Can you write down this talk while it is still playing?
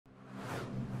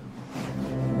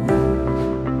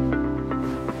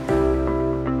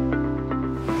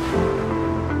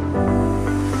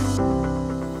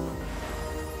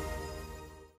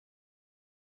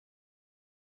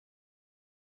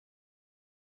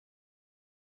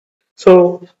So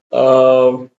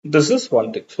this is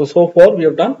one thing. So far we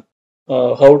have done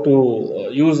how to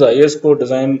use the IS code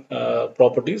design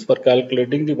properties for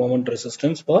calculating the moment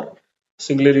resistance for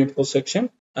singly reinforced section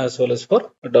as well as for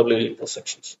doubly reinforced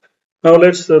sections. Now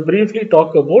let's briefly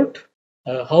talk about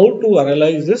how to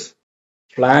analyze this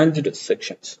flanged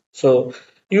sections. So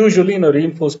usually in a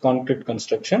reinforced concrete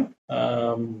construction,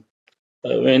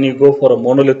 when you go for a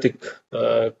monolithic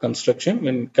construction,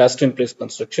 when cast in place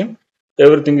construction,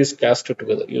 everything is casted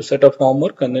together. You set a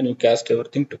formwork and then you cast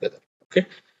everything together. Okay,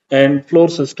 and floor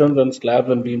systems and slabs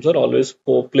and beams are always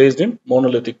placed in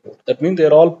monolithic pour. That means they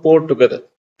are all poured together.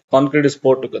 Concrete is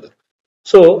poured together.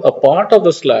 So a part of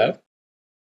the slab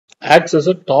acts as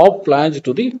a top flange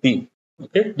to the beam.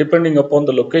 Okay, depending upon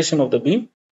the location of the beam,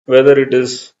 whether it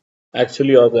is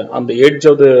actually on the edge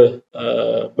of the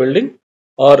building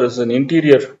or as an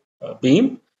interior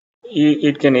beam,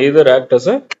 it can either act as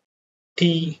a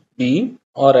T beam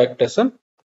or act as an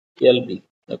L beam.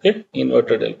 Okay,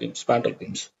 inverted L beams, spandrel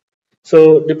beams. So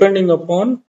depending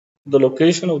upon the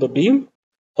location of the beam,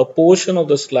 a portion of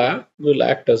the slab will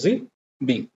act as a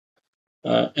beam.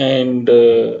 And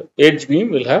edge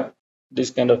beam will have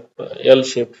this kind of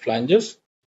L-shaped flanges.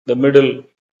 The middle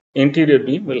interior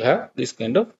beam will have this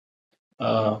kind of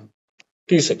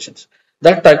T sections.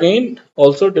 That again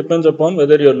also depends upon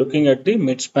whether you're looking at the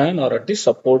midspan or at the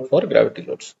support for gravity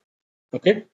loads.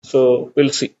 Okay, so we'll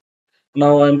see.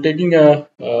 Now I'm taking a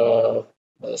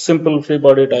simple free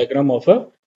body diagram of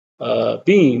a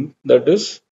beam that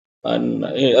is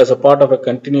as a part of a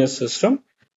continuous system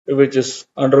which is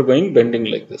undergoing bending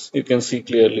like this. You can see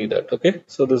clearly that. Okay,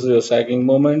 so this is a sagging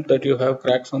moment that you have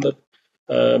cracks on the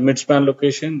midspan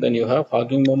location. Then you have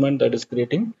hogging moment that is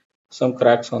creating some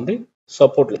cracks on the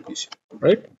support location,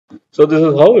 right? So this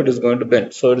is how it is going to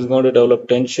bend. So it is going to develop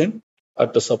tension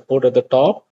at the support at the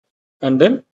top and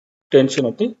then tension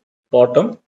at the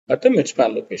bottom at the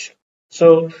midspan location.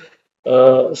 So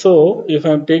if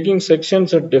I'm taking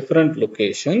sections at different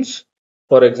locations,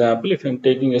 for example, if I'm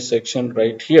taking a section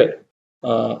right here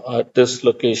at this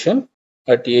location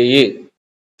at AA,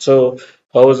 so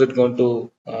how is it going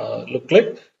to look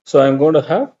like? So I'm going to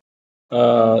have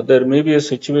there may be a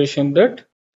situation that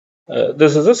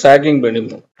this is a sagging bending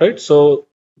moment, right? So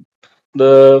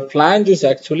the flange is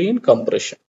actually in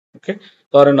compression. Okay,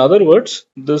 or in other words,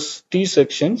 this T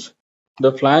sections,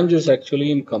 the flange is actually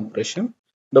in compression.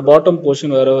 The bottom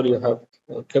portion, wherever you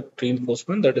have kept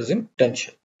reinforcement, that is in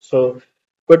tension. So,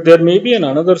 but there may be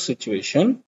another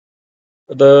situation.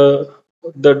 The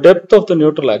depth of the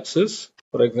neutral axis,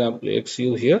 for example,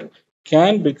 XU here,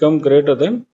 can become greater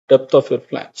than depth of your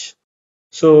flange.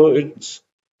 So it's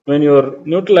when your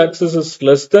neutral axis is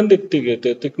less than the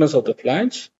thickness of the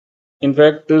flange. In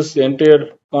fact, this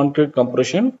entire concrete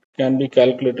compression can be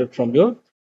calculated from your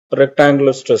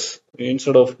rectangular stress.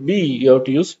 Instead of B, you have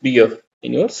to use BF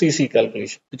in your CC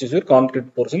calculation, which is your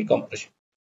concrete forcing compression.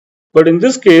 But in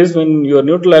this case, when your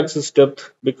neutral axis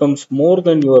depth becomes more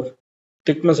than your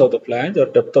thickness of the flange or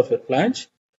depth of your flange,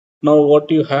 now what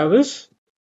you have is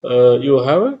you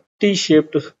have a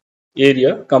T-shaped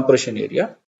area, compression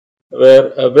area,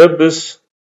 where a web is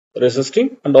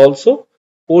resisting and also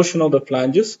portion of the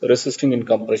flange is resisting in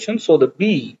compression. So the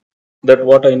B that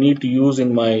what I need to use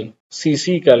in my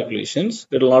CC calculations,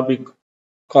 it will not be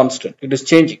constant. It is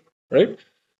changing, right?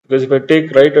 Because if I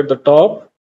take right at the top,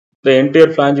 the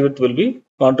entire flange width will be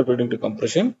contributing to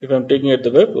compression. If I'm taking at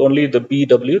the web, only the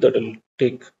BW that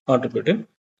will contribute in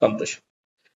compression.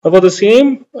 Now for the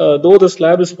same, though the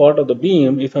slab is part of the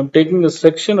beam, if I'm taking a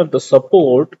section at the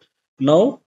support,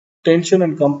 now tension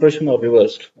and compression are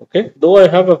reversed. Okay, though I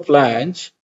have a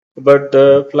flange, but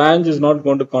the flange is not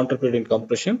going to contribute in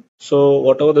compression. So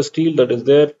whatever the steel that is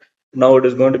there, now it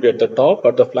is going to be at the top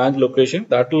at the flange location.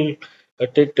 That will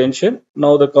take tension.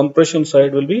 Now the compression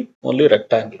side will be only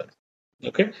rectangular.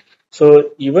 Okay,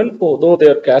 so even though they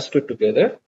are casted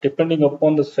together, depending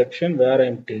upon the section where I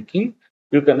am taking,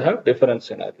 you can have different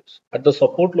scenarios. At the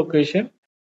support location,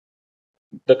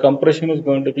 the compression is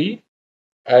going to be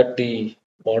at the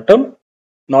bottom,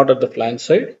 not at the flange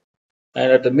side.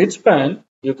 And at the midspan,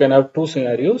 you can have two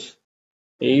scenarios.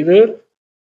 Either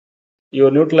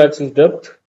your neutral axis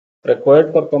depth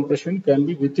required for compression can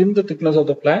be within the thickness of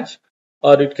the flange,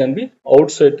 or it can be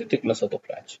outside the thickness of the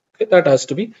flange. Okay, that has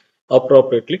to be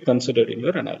appropriately considered in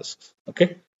your analysis.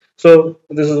 Okay, so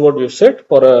this is what we've said.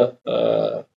 For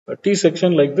a T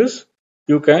section like this,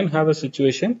 you can have a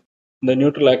situation. The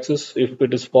neutral axis, if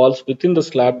it is falls within the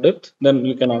slab depth, then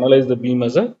you can analyze the beam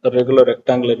as a regular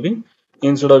rectangular beam.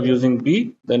 Instead of using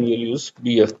B, then we'll use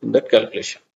BF in that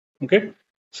calculation. Okay,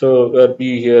 so where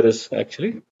B here is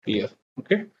actually BF.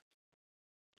 Okay.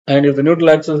 And if the neutral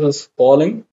axis is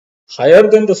falling higher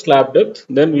than the slab depth,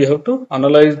 then we have to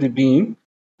analyze the beam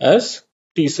as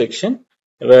T section,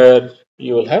 where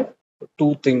you will have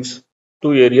two things,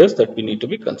 two areas that we need to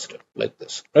be considered like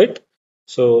this, right?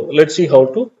 So let's see how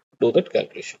to do that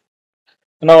calculation.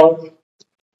 Now,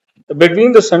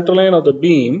 between the center line of the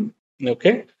beam,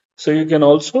 okay, so you can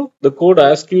also, the code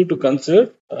asks you to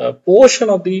consider a portion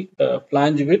of the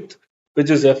flange width which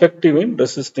is effective in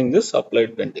resisting this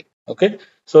applied bending. Okay,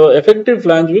 so effective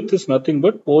flange width is nothing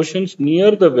but portions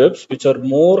near the webs which are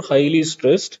more highly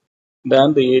stressed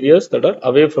than the areas that are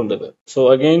away from the web. So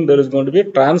again, there is going to be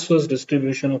a transverse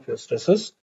distribution of your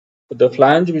stresses. The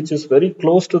flange which is very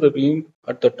close to the beam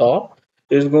at the top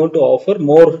is going to offer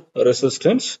more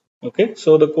resistance. Okay,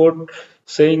 so the code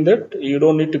saying that you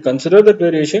don't need to consider that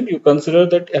variation, you consider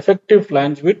that effective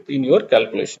flange width in your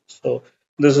calculation. So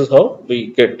this is how we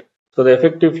get. So the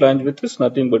effective flange width is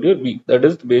nothing but your V. That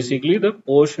is basically the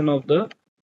portion of the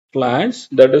flange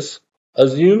that is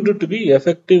assumed to be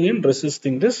effective in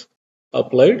resisting this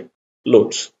applied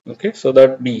loads. Okay, so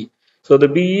that B. So the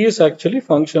B is actually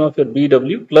function of your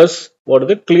BW plus what is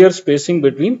the clear spacing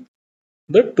between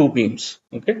the two beams.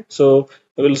 Okay, so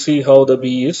we will see how the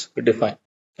B is defined.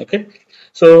 Okay,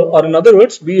 so or in other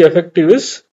words, B effective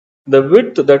is the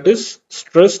width that is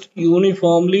stressed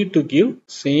uniformly to give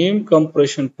same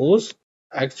compression force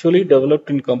actually developed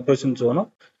in compression zone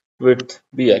of width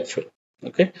B actual.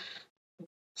 Okay,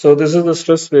 so this is the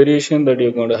stress variation that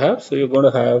you're going to have. So you're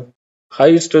going to have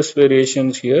high stress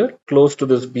variations here close to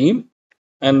this beam,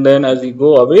 and then as you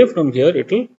go away from here,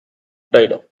 it will die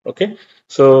down. Okay,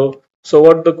 so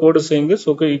what the code is saying is,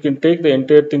 okay, you can take the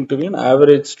entire thing to be an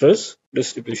average stress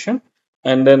distribution,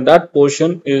 and then that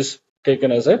portion is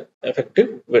taken as an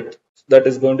effective width that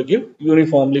is going to give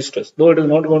uniformly stress, though it is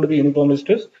not going to be uniformly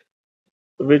stress,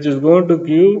 which is going to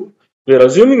give, we are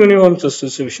assuming uniform stress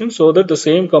distribution so that the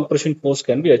same compression force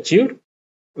can be achieved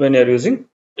when you are using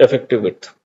effective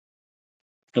width.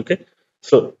 Okay,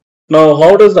 so now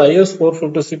how does the IS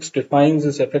 456 defines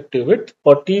this effective width?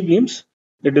 For T beams,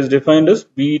 it is defined as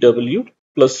BW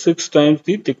plus 6 times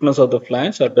the thickness of the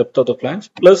flange or depth of the flange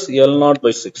plus L naught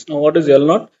by 6. Now what is L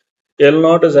naught? L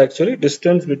naught is actually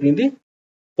distance between the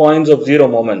points of zero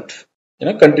moment in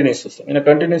a continuous system. In a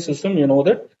continuous system, you know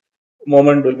that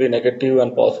moment will be negative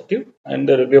and positive, and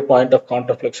there will be a point of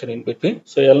counterflexion in between.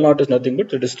 So L naught is nothing but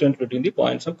the distance between the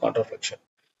points of counterflexion.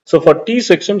 So for T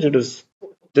sections, it is,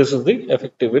 this is the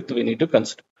effective width we need to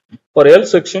consider. For L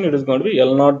section, it is going to be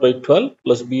L naught by 12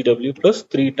 plus BW plus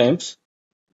 3 times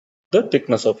the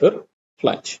thickness of your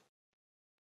flange.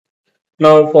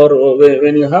 Now, for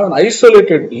when you have an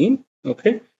isolated beam,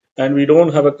 okay, and we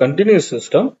don't have a continuous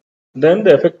system, then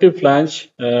the effective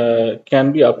flange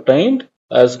can be obtained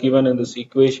as given in this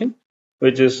equation,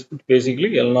 which is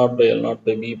basically L naught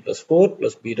by B plus 4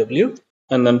 plus BW.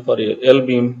 And then for your L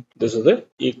beam, this is the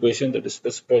equation that is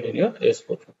specified in your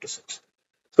S456.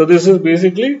 So this is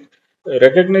basically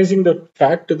recognizing the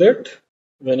fact that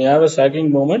when you have a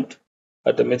sagging moment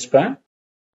at the midspan,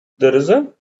 there is a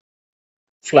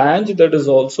flange that is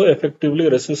also effectively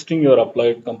resisting your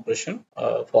applied compression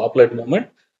for applied moment,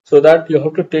 so that you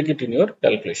have to take it in your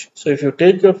calculation. So if you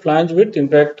take your flange width, in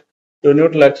fact your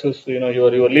neutral axis,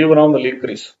 your lever arm will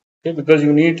increase, okay, because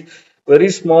you need very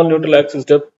small neutral axis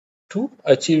depth to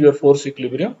achieve your force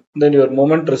equilibrium, then your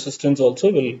moment resistance also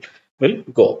will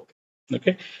go up.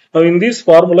 Okay, now in this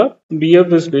formula,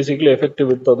 BF is basically effective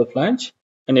width of the flange,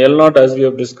 and L naught, as we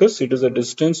have discussed, it is a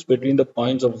distance between the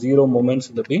points of zero moments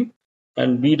in the beam,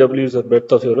 and BW is the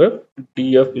breadth of your web,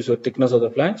 DF is your thickness of the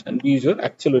flange, and B is your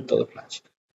actual width of the flange.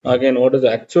 Again, what is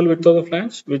the actual width of the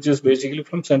flange? Which is basically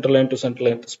from center line to center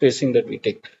line, the spacing that we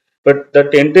take. But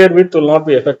that entire width will not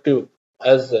be effective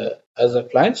as a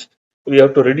flange. We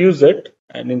have to reduce that,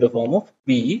 and in the form of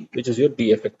BE, which is your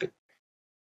B effective.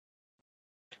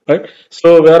 Right.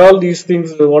 So where all these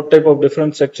things, what type of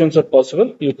different sections are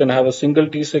possible? You can have a single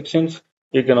T sections.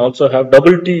 You can also have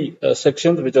double T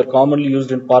sections, which are commonly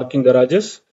used in parking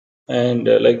garages, and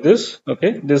like this.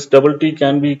 Okay, this double T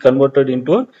can be converted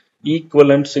into an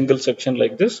equivalent single section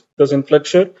like this, because in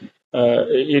Flexure,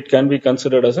 it can be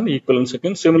considered as an equivalent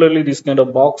section. Similarly, these kind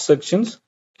of box sections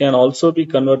can also be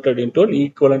converted into an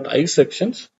equivalent I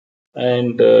sections.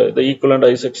 And the equivalent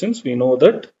I sections, we know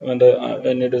that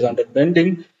when it is under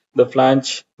bending, the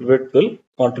flange width will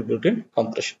contribute in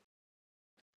compression,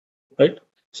 right?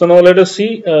 So now let us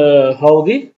see how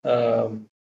the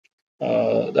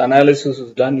analysis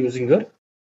is done using the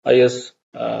IS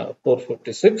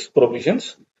 456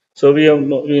 provisions. So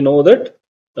we know that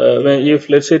if,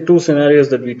 let's say, two scenarios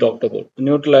that we talked about, the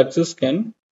neutral axis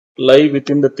can lie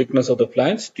within the thickness of the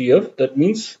flange TF. That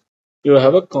means you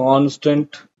have a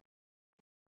constant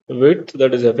width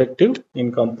that is effective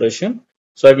in compression.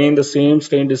 So again, the same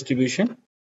strain distribution.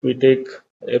 We take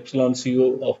epsilon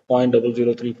CO of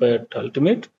 0.0035 at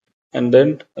ultimate, and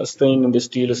then a strain in the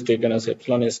steel is taken as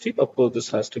epsilon ST. Of course, this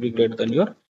has to be greater than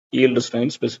your yield strain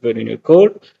specified in your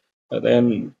code.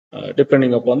 Then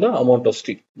depending upon the amount of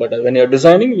steel. But when you are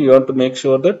designing, you want to make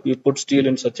sure that you put steel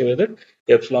in such a way that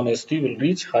epsilon ST will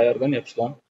reach higher than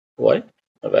epsilon Y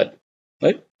value,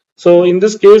 right? So in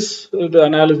this case, the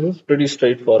analysis is pretty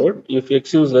straightforward. If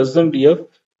XU is less than DF,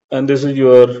 and this is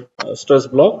your stress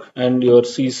block, and your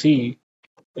CC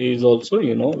is also,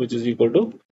 which is equal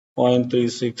to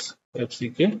 0.36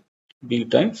 FCK B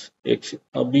times XU.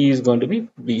 Now B is going to be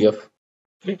BF.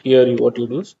 Okay. Here what you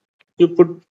do is you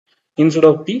put instead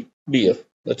of P, BF.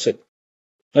 That's it.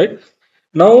 Right?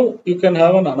 Now you can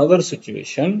have another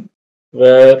situation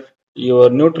where your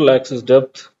neutral axis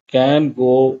depth can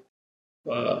go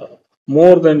uh,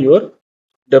 more than your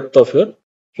depth of your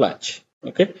flange.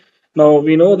 Okay. Now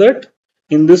we know that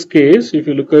in this case, if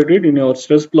you look at it in your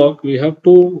stress block, we have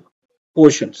two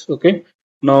portions. Okay.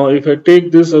 Now if I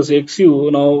take this as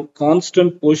XU, now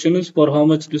constant portion is for how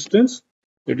much distance?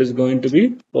 It is going to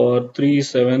be for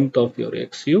 3/7 of your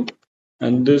XU,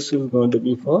 and this is going to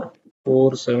be for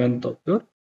 4/7 of your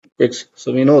XU.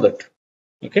 So we know that.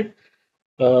 Okay.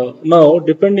 Now,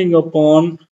 depending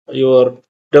upon your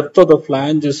depth of the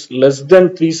flange is less than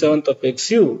 3/7 of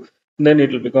XU, then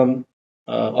it will become,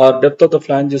 or depth of the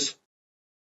flange is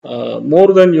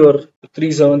more than your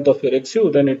 3/7 of your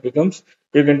XU, then it becomes,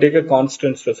 you can take a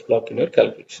constant stress block in your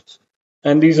calculations.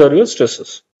 And these are your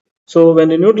stresses. So when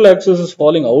the neutral axis is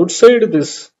falling outside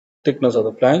this thickness of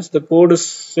the flange, the code is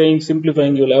saying,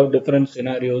 simplifying, you'll have different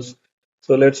scenarios.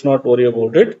 So let's not worry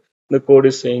about it. The code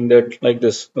is saying that like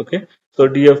this. Okay. So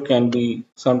DF can be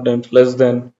sometimes less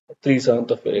than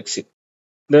 3/7 of your XU.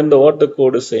 Then what the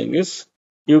code is saying is,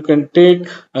 you can take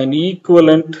an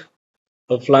equivalent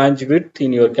flange width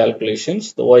in your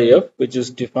calculations, the YF, which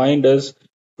is defined as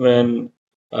when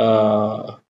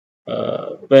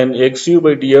XU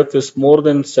by DF is more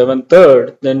than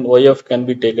 7/3, then YF can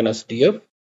be taken as DF.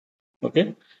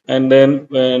 Okay. And then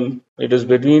when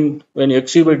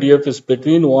XU by DF is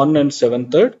between 1 and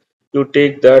 7/3, you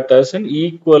take that as an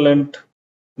equivalent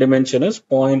dimension as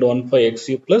 0.15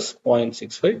 XU plus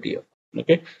 0.65 DF.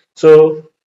 Okay. So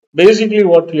basically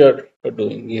what we are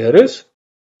doing here is,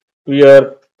 we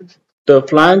are, the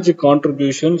flange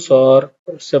contributions are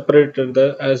separated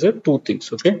as a two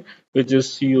things, okay, which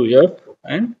is CUF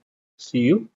and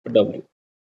CUW.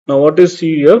 Now what is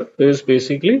CUF is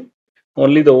basically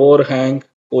only the overhang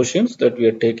portions that we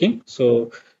are taking.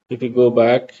 So if you go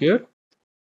back here,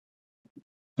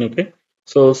 okay,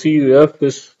 so CUF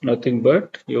is nothing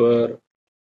but your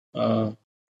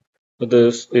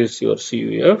this is your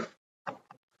CUF,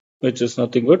 which is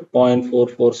nothing but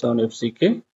 0.447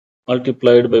 FCK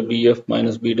multiplied by BF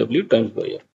minus BW times by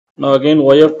F. Now again,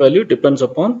 YF value depends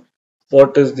upon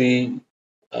what is the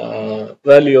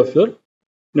value of your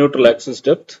neutral axis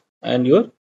depth, and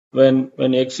your when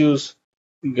XU is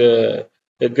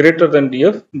greater than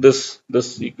DF,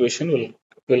 this equation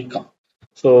will come.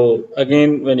 So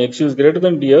again, when XU is greater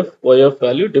than DF, YF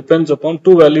value depends upon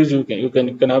two values. You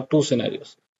can have two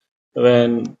scenarios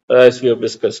when, as we have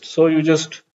discussed. So you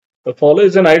just follow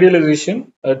is an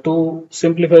idealization to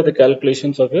simplify the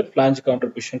calculations of your flange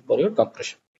contribution for your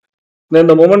compression. Then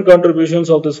the moment contributions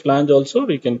of this flange also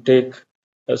we can take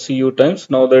Cu times.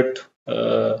 Now that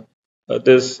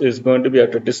this is going to be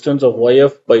at a distance of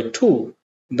YF by 2,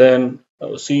 then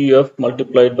CUF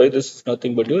multiplied by this is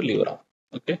nothing but your lever arm.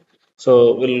 Okay,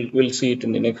 so we'll see it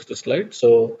in the next slide.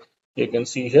 So you can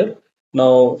see here.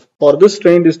 Now for this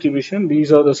strain distribution,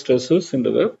 these are the stresses in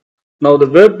the web. Now the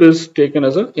web is taken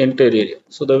as an entire area.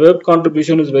 So the web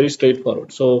contribution is very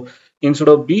straightforward. So instead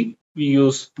of B, we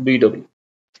use BW.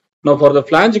 Now for the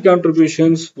flange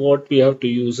contributions, what we have to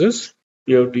use is,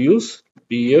 we have to use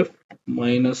BF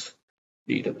minus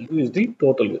BW is the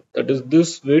total width. That is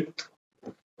this width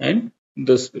and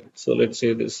this width. So let's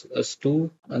say this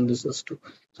S2 and this S2.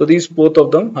 So these both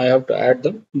of them, I have to add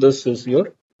them. This is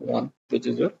your 1, which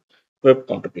is your web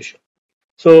contribution.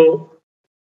 So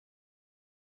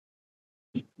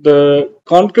the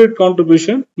concrete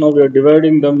contribution, now we are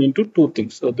dividing them into two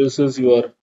things. So this is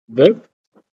your web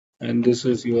and this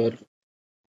is your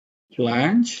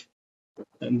flange,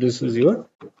 and this is your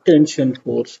tension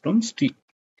force from steel.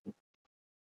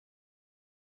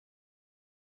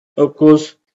 Of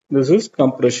course, this is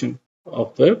compression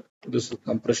of web, this is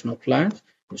compression of flange,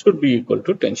 should be equal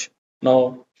to tension.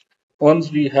 Now,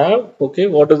 once we have, okay,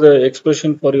 what is the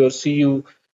expression for your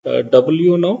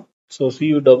CUW now? So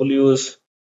CUW is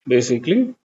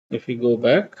basically, if we go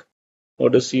back,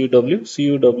 what is CUW?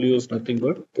 CUW is nothing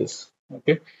but this.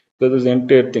 Okay, so this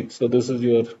entire thing. So this is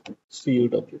your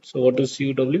CUW. So what is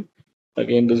CUW?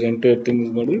 Again, this entire thing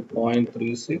is going to be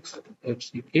 0.36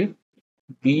 FCK.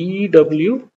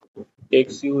 BW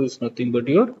XU is nothing but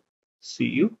your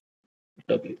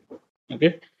CUW.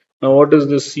 Okay. Now what is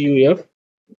this CUF?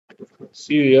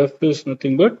 CUF is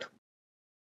nothing but,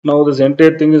 now this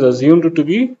entire thing is assumed to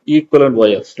be equivalent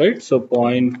YFs, right? So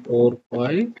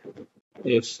 0.45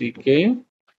 FCK.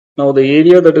 Now the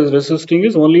area that is resisting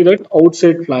is only that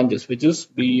outside flanges, which is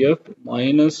BF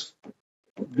minus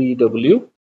BW.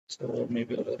 So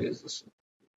maybe I'll erase this,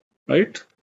 right?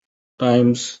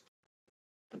 Times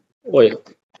OF.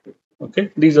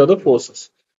 Okay, these are the forces.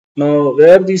 Now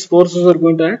where these forces are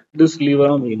going to act, this lever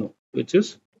arm we know, which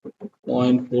is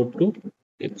 0.42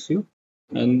 XU,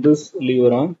 and this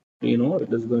lever arm we know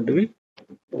it is going to be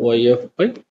YF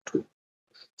by 2.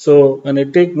 So when I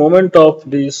take moment of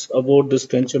this about this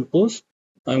tension force,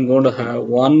 I'm going to have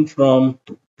one from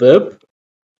web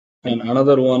and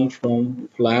another one from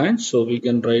flange. So we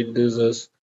can write this as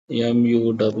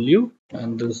MUW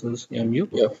and this is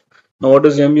MUF. Now what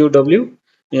is MUW?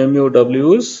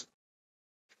 MUW is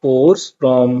force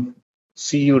from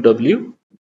CUW,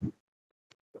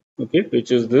 okay,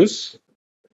 which is this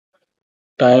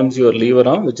times your lever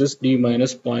arm, which is D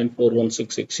minus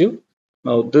 0.416 XU.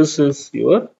 Now this is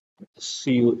your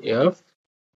CUF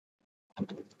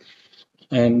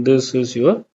and this is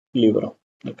your lever arm,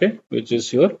 okay, which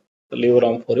is your lever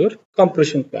arm for your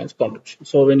compression flange contribution.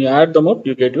 So when you add them up,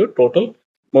 you get your total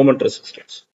moment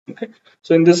resistance. Okay,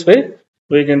 so in this way,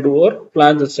 we can do our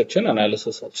flange section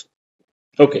analysis also.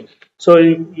 Okay, so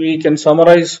we can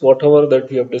summarize whatever that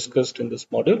we have discussed in this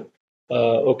module.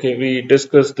 Okay, we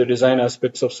discussed the design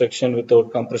aspects of section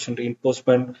without compression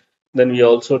reinforcement. Then we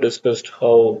also discussed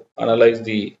how analyze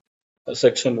the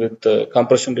section with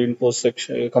compression reinforced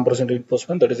section, compression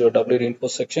reinforcement, that is your doubly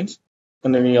reinforced sections.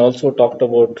 And then we also talked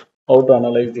about how to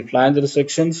analyze the flange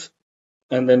sections.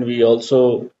 And then we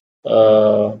also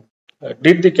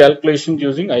did the calculation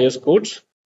using IS codes.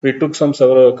 We took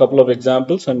a couple of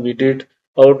examples and we did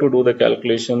how to do the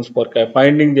calculations for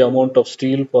finding the amount of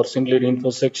steel for singly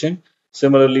reinforced section.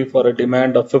 Similarly, for a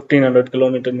demand of 1500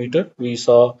 kilometer meter, we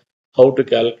saw how to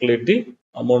calculate the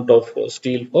amount of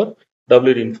steel for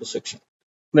doubly reinforced section.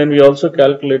 Then we also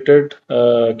calculated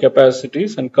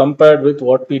capacities and compared with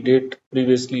what we did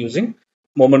previously using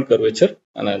moment curvature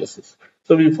analysis.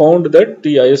 So we found that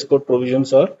the IS code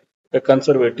provisions are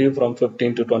conservative from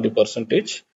 15 to 20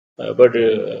 percentage,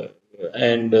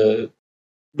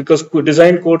 because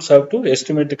design codes have to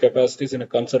estimate the capacities in a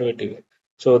conservative way,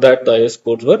 so that the IS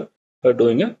codes were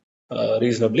doing a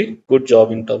reasonably good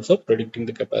job in terms of predicting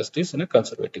the capacities in a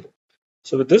conservative way.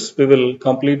 So with this, we will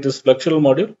complete this flexural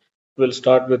module. We'll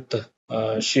start with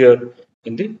shear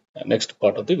in the next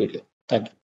part of the video. Thank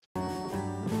you.